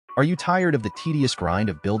Are you tired of the tedious grind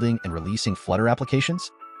of building and releasing Flutter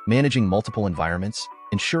applications? Managing multiple environments,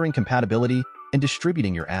 ensuring compatibility, and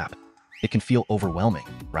distributing your app? It can feel overwhelming,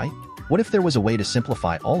 right? What if there was a way to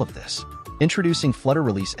simplify all of this? Introducing Flutter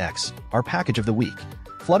Release X, our package of the week.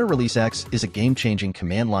 Flutter Release X is a game-changing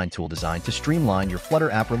command line tool designed to streamline your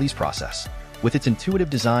Flutter app release process. With its intuitive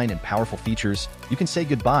design and powerful features, you can say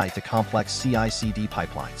goodbye to complex CI/CD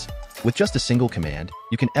pipelines. With just a single command,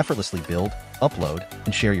 you can effortlessly build, upload,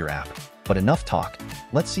 and share your app. But enough talk,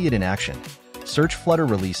 let's see it in action. Search Flutter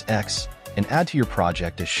Release X and add to your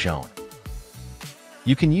project as shown.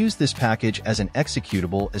 You can use this package as an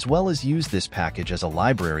executable as well as use this package as a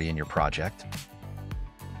library in your project.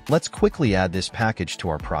 Let's quickly add this package to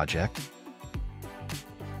our project.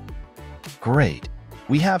 Great!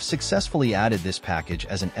 We have successfully added this package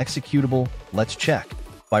as an executable. Let's check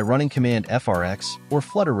by running command frx or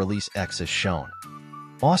Flutter Release X as shown.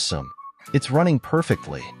 Awesome! It's running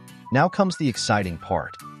perfectly. Now comes the exciting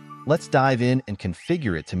part. Let's dive in and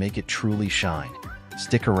configure it to make it truly shine.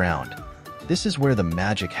 Stick around. This is where the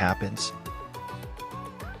magic happens.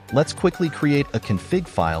 Let's quickly create a config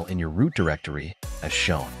file in your root directory as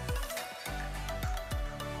shown.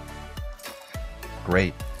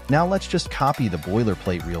 Great. Now let's just copy the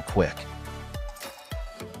boilerplate real quick.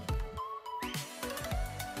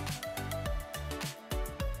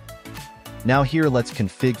 Now here let's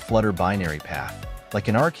config Flutter binary path. Like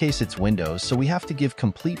in our case it's Windows, so we have to give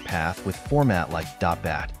complete path with format like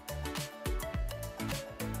 .bat.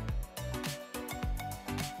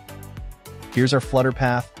 Here's our Flutter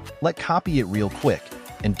path. Let's copy it real quick,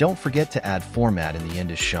 and don't forget to add format in the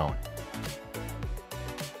end as shown.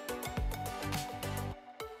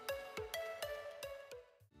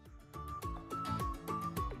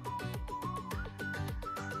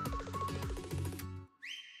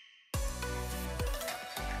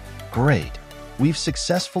 Great! We've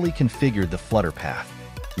successfully configured the Flutter path.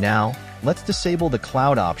 Now, let's disable the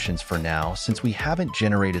cloud options for now since we haven't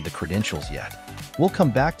generated the credentials yet. We'll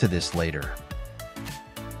come back to this later.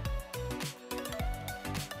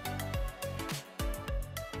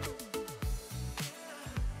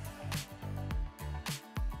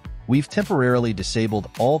 We've temporarily disabled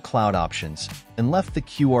all cloud options and left the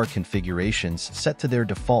QR configurations set to their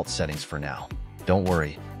default settings for now. Don't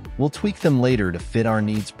worry, we'll tweak them later to fit our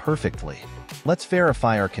needs perfectly. Let's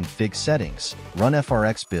verify our config settings. Run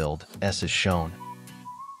frx build s as shown.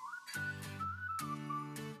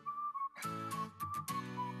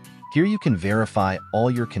 Here you can verify all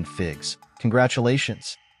your configs.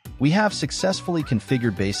 Congratulations! We have successfully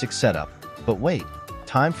configured basic setup, but wait,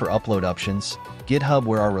 time for upload options. GitHub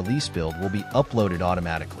where our release build will be uploaded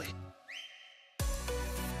automatically.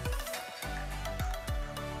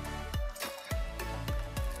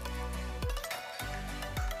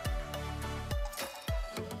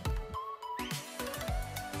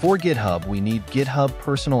 For GitHub, we need GitHub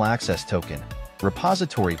Personal Access Token,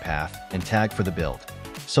 repository path, and tag for the build.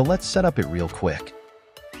 So let's set up it real quick.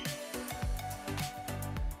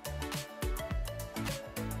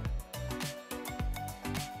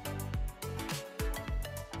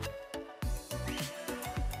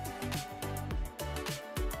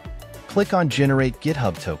 Click on Generate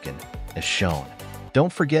GitHub Token, as shown.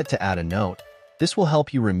 Don't forget to add a note. This will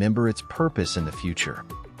help you remember its purpose in the future.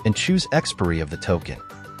 And choose expiry of the token.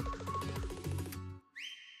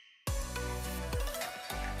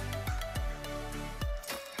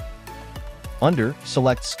 Under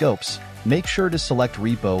Select Scopes, make sure to select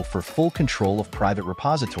Repo for full control of private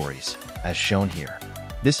repositories, as shown here.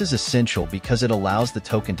 This is essential because it allows the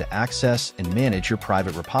token to access and manage your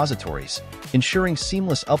private repositories, ensuring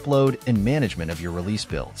seamless upload and management of your release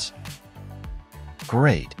builds.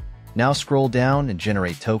 Great! Now scroll down and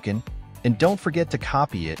generate token, and don't forget to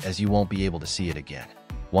copy it as you won't be able to see it again.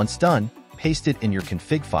 Once done, paste it in your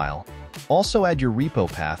config file. Also add your repo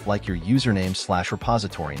path like your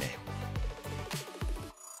username/repository name.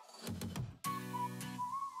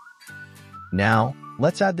 Now,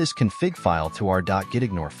 let's add this config file to our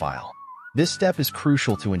 .gitignore file. This step is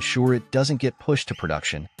crucial to ensure it doesn't get pushed to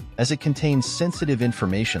production, as it contains sensitive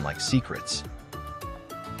information like secrets.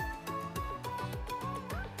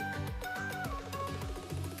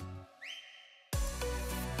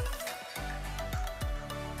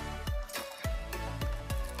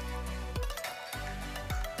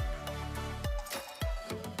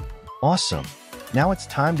 Awesome! Now it's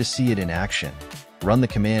time to see it in action. Run the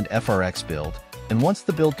command frx build, and once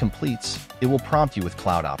the build completes, it will prompt you with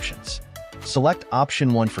cloud options. Select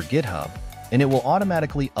option 1 for GitHub, and it will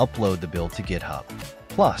automatically upload the build to GitHub.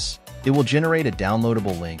 Plus, it will generate a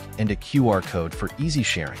downloadable link and a QR code for easy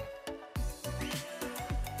sharing.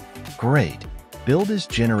 Great! Build is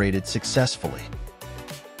generated successfully.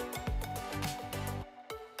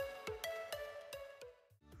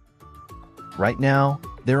 Right now,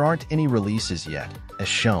 there aren't any releases yet, as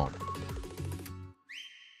shown.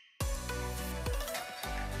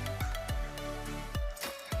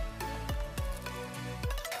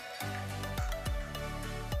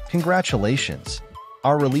 Congratulations!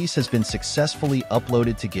 Our release has been successfully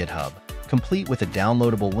uploaded to GitHub, complete with a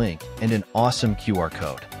downloadable link and an awesome QR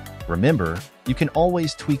code. Remember, you can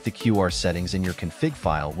always tweak the QR settings in your config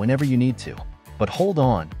file whenever you need to. But hold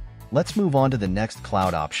on, let's move on to the next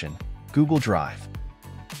cloud option, Google Drive.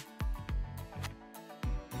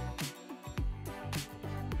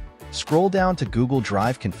 Scroll down to Google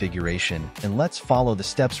Drive configuration and let's follow the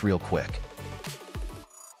steps real quick.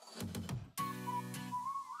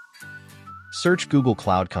 Search Google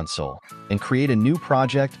Cloud Console and create a new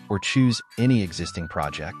project or choose any existing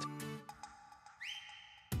project.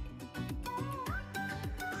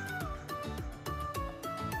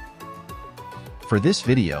 For this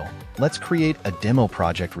video, let's create a demo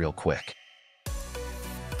project real quick.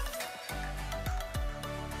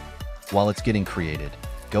 While it's getting created,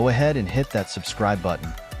 go ahead and hit that subscribe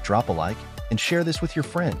button, drop a like, and share this with your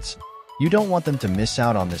friends. You don't want them to miss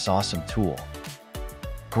out on this awesome tool.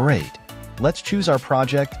 Great! Let's choose our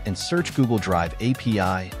project and search Google Drive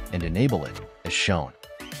API and enable it, as shown.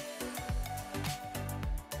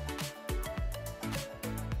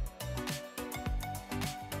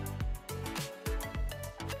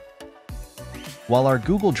 While our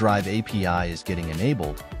Google Drive API is getting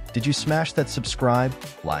enabled, did you smash that subscribe,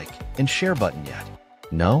 like, and share button yet?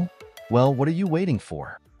 No? Well, what are you waiting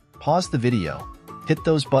for? Pause the video, hit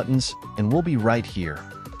those buttons, and we'll be right here,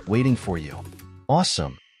 waiting for you.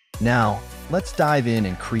 Awesome! Now, let's dive in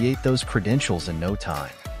and create those credentials in no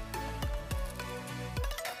time.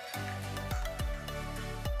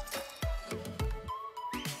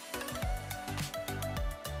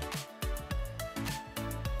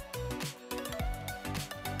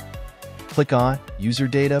 Click on User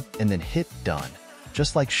Data and then hit Done,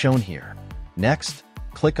 just like shown here. Next,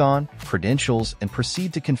 click on Credentials and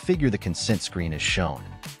proceed to configure the consent screen as shown.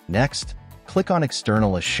 Next, click on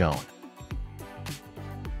External as shown.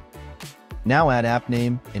 Now add app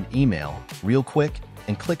name and email real quick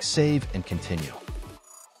and click Save and Continue.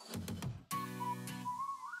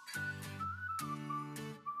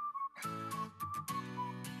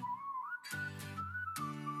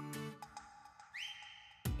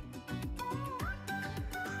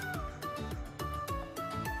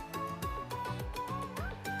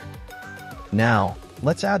 Now,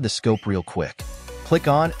 let's add the scope real quick. Click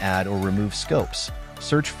on Add or Remove Scopes.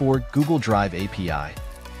 Search for Google Drive API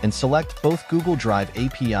and select both Google Drive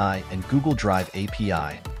API and Google Drive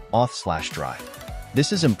API auth/drive.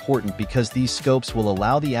 This is important because these scopes will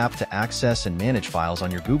allow the app to access and manage files on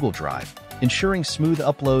your Google Drive, ensuring smooth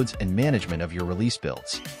uploads and management of your release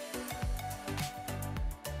builds.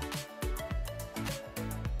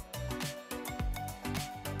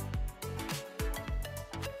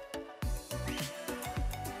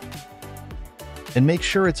 And make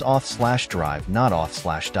sure it's auth/drive, not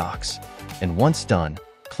auth/docs. And once done,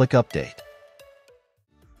 click Update.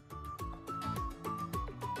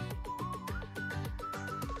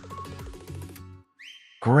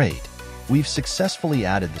 Great! We've successfully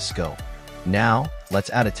added the scope. Now, let's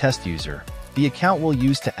add a test user, the account we'll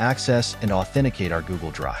use to access and authenticate our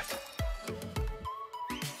Google Drive.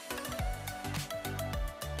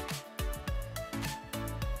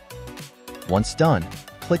 Once done,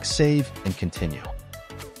 click Save and Continue.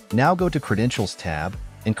 Now go to Credentials tab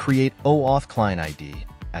and create OAuth client ID,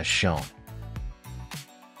 as shown.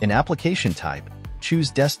 In Application Type, choose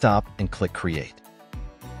Desktop and click Create.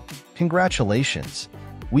 Congratulations!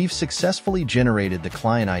 We've successfully generated the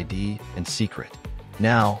client ID and secret.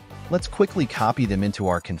 Now, let's quickly copy them into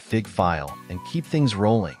our config file and keep things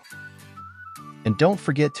rolling. And don't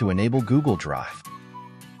forget to enable Google Drive.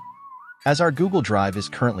 As our Google Drive is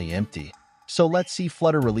currently empty, so let's see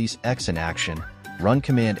Flutter Release X in action. Run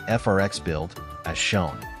command frx build, as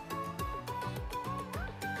shown.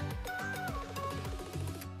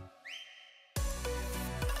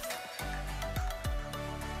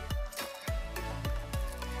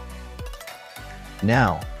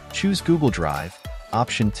 Now, choose Google Drive,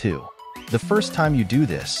 option 2. The first time you do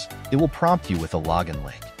this, it will prompt you with a login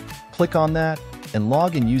link. Click on that and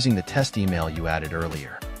log in using the test email you added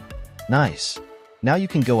earlier. Nice! Now you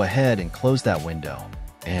can go ahead and close that window.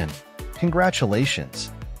 And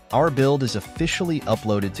congratulations! Our build is officially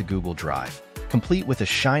uploaded to Google Drive, complete with a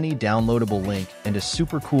shiny downloadable link and a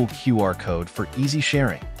super cool QR code for easy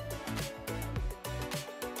sharing.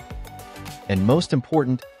 And most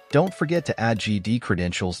important, Don't forget to add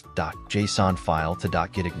gd-credentials.json file to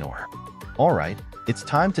 .gitignore. Alright, it's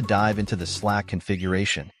time to dive into the Slack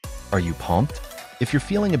configuration. Are you pumped? If you're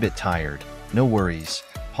feeling a bit tired, no worries.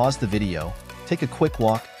 Pause the video, take a quick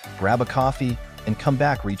walk, grab a coffee, and come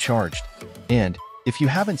back recharged. And if you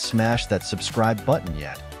haven't smashed that subscribe button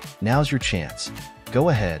yet, now's your chance. Go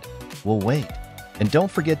ahead, we'll wait. And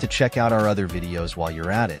don't forget to check out our other videos while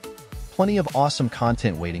you're at it. Plenty of awesome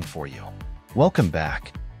content waiting for you. Welcome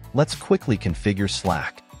back. Let's quickly configure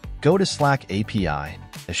Slack. Go to Slack API,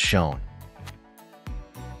 as shown.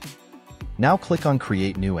 Now click on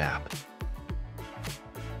Create New App.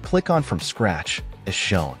 Click on From Scratch, as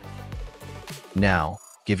shown. Now,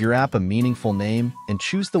 give your app a meaningful name and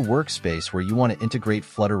choose the workspace where you want to integrate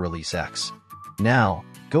Flutter Release X. Now,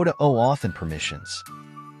 go to OAuth and Permissions.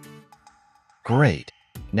 Great.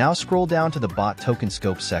 Now scroll down to the bot token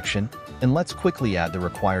scope section, and let's quickly add the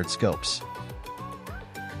required scopes.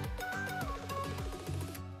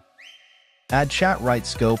 Add chat write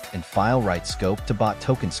scope and file write scope to bot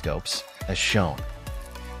token scopes, as shown.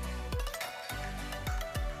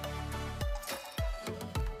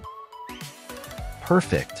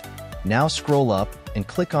 Perfect. Now scroll up and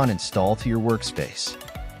click on Install to your workspace.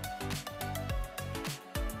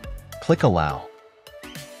 Click Allow.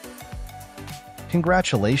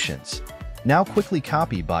 Congratulations! Now quickly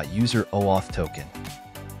copy bot user OAuth token.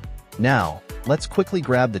 Now, let's quickly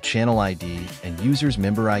grab the channel ID and user's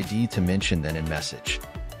member ID to mention then in message.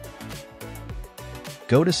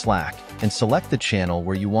 Go to Slack and select the channel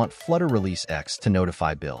where you want Flutter Release X to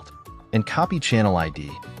notify build, and copy channel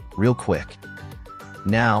ID, real quick.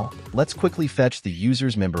 Now, let's quickly fetch the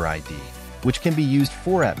user's member ID, which can be used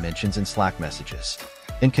for app mentions in Slack messages,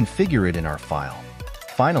 and configure it in our file.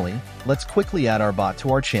 Finally, let's quickly add our bot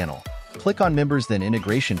to our channel. Click on Members, then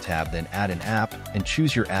Integration tab, then Add an App, and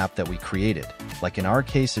choose your app that we created. Like in our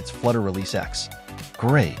case, it's Flutter Release X.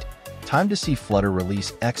 Great! Time to see Flutter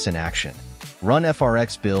Release X in action. Run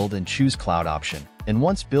FRX build and choose Cloud option, and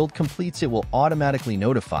once build completes, it will automatically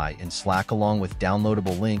notify in Slack along with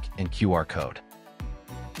downloadable link and QR code.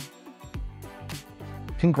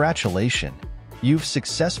 Congratulations! You've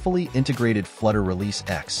successfully integrated Flutter Release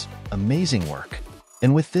X. Amazing work!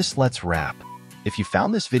 And with this, let's wrap. If you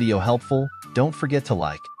found this video helpful, don't forget to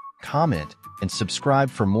like, comment, and subscribe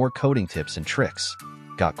for more coding tips and tricks.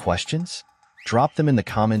 Got questions? Drop them in the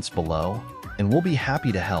comments below, and we'll be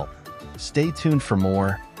happy to help. Stay tuned for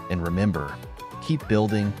more, and remember, keep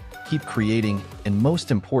building, keep creating, and most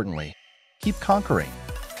importantly, keep conquering.